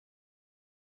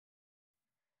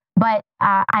But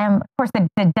of course,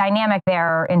 the dynamic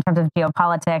there in terms of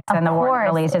geopolitics and the war in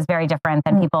the Middle East is very different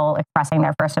than people expressing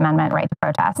their First Amendment right to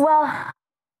protest. Well,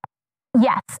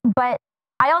 yes, but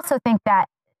I also think that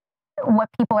what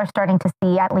people are starting to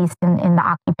see, at least in the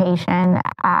occupation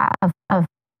of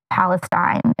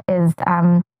Palestine, is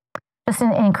just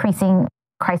an increasing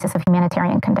crisis of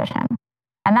humanitarian condition.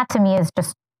 And that to me is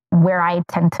just where I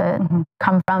tend to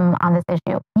come from on this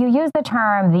issue. You use the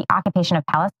term the occupation of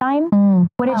Palestine.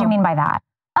 What did you mean by that?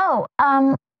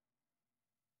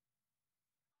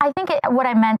 I think what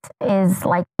I meant is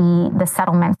like the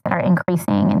settlements that are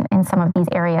increasing in some of these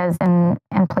areas and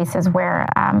places where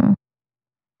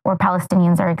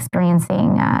Palestinians are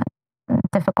experiencing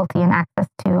difficulty in access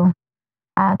to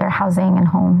their housing and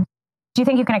homes. Do you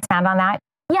think you can expand on that?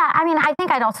 Yeah, I mean, I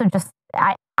think I'd also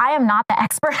I am not the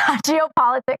expert on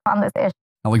geopolitics on this issue.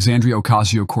 Alexandria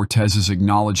Ocasio-Cortez's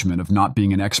acknowledgement of not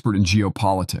being an expert in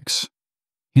geopolitics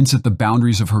hints at the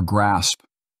boundaries of her grasp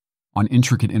on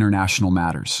intricate international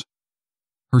matters.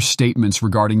 Her statements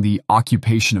regarding the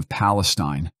occupation of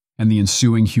Palestine and the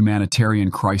ensuing humanitarian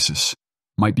crisis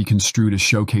might be construed as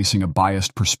showcasing a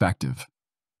biased perspective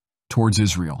towards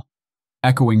Israel,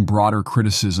 echoing broader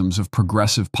criticisms of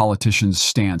progressive politicians'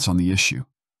 stance on the issue.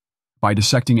 By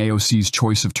dissecting AOC's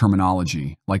choice of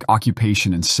terminology, like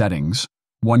occupation and settings,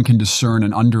 one can discern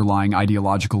an underlying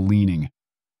ideological leaning,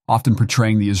 often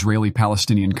portraying the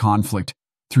Israeli-Palestinian conflict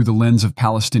through the lens of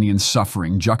Palestinian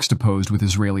suffering juxtaposed with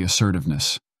Israeli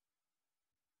assertiveness.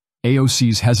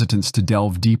 AOC's hesitance to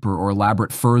delve deeper or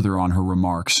elaborate further on her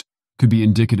remarks could be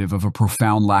indicative of a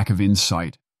profound lack of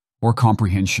insight or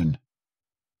comprehension.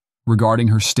 Regarding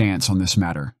her stance on this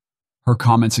matter, her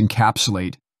comments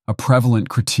encapsulate a prevalent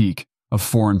critique of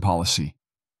foreign policy,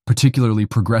 particularly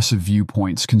progressive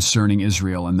viewpoints concerning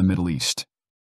Israel and the Middle East.